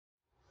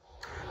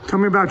Tell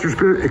me about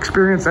your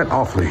experience at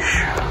Off-Leash.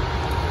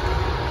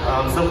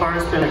 So far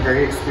it's been a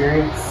great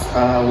experience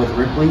with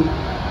Ripley.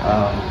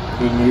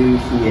 He knew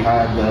he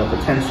had the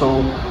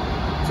potential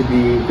to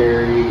be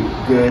very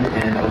good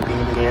and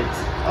obedient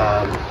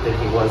than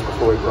he was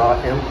before we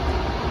brought him.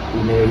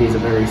 We knew he's a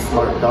very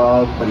smart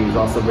dog, but he was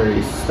also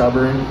very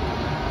stubborn.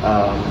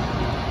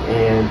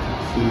 And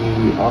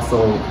he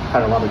also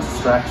had a lot of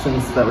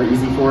distractions that were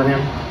easy for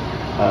him,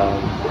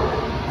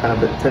 kind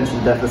of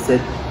attention deficit.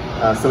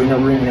 So we know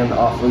bringing him to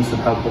Off-Leash would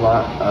help a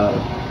lot,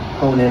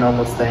 hone in on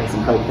those things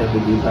and help him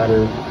to do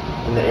better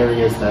in the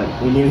areas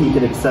that we knew he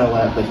could excel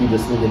at, but he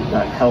just needed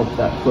that help,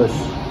 that push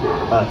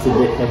to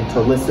get him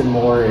to listen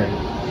more and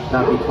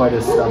not be quite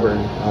as stubborn.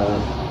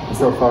 And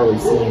so far we've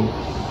seen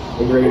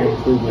a great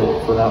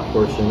improvement for that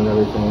portion of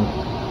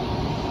everything.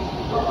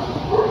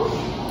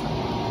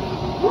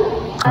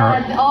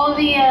 All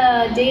the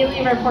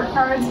daily report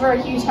cards were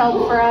a huge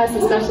help for us,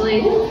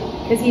 especially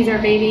because he's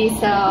our baby.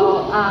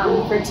 So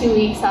for 2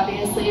 weeks,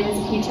 obviously, it was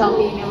a huge help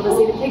being able to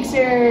see the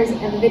pictures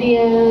and the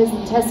videos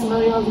and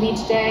testimonials of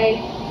each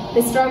day,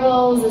 the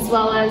struggles as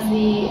well as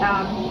the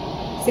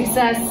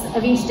success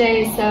of each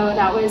day. So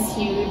that was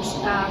huge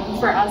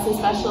for us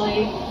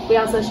especially. We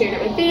also shared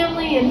it with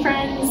family and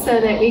friends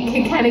so that we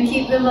could kind of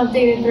keep them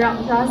updated throughout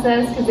the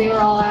process because they were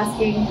all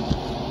asking.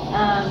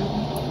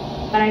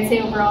 But I'd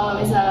say overall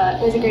it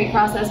was a great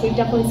process. We've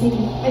definitely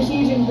seen a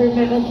huge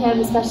improvement with him,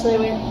 especially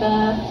with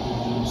the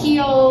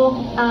heel.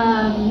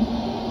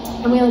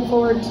 And we look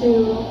forward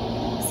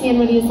to seeing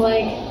what he's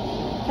like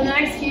for the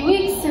next few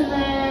weeks and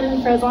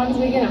then for as long as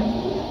we get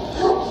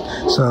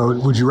him. So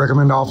would you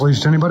recommend Off-Leash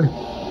to anybody?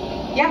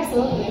 Yeah,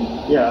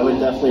 absolutely. Yeah, I would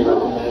definitely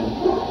recommend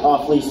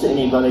Off-Leash to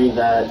anybody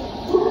that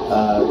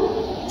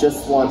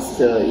just wants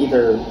to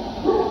either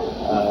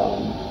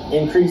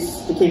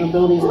increase the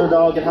capabilities of their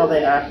dog and how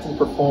they act and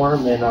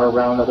perform and are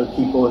around other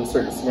people in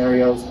certain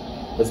scenarios,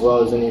 as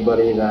well as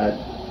anybody that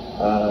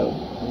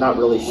not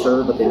really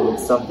sure, but they need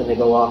something to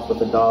go off with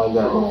a dog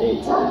that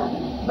might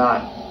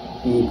not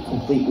be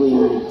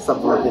completely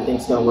something that they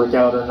think is going to work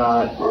out or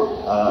not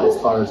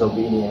as far as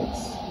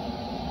obedience.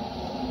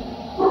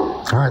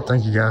 All right,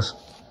 thank you guys.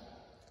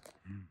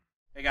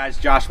 Hey guys,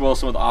 Josh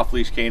Wilson with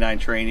Off-Leash Canine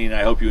Training.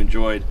 I hope you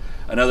enjoyed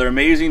another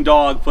amazing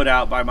dog put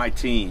out by my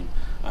team.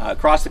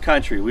 Across the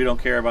country, we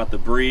don't care about the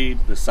breed,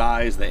 the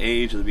size, the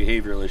age, or the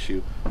behavioral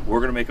issue. We're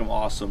going to make them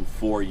awesome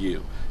for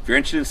you. If you're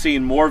interested in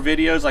seeing more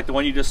videos like the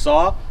one you just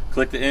saw,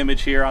 click the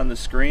image here on the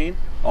screen.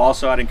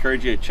 Also, I'd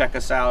encourage you to check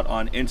us out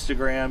on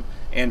Instagram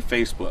and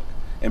Facebook.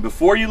 And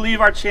before you leave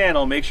our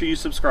channel, make sure you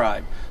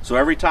subscribe. So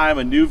every time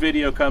a new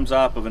video comes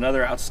up of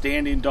another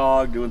outstanding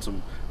dog doing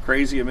some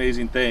crazy,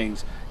 amazing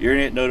things, you're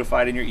going to get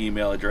notified in your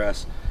email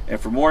address. And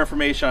for more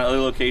information on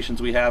other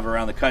locations we have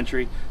around the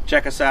country,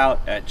 check us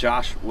out at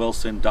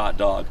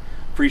joshwilson.dog.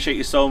 Appreciate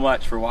you so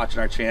much for watching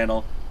our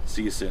channel.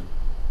 See you soon.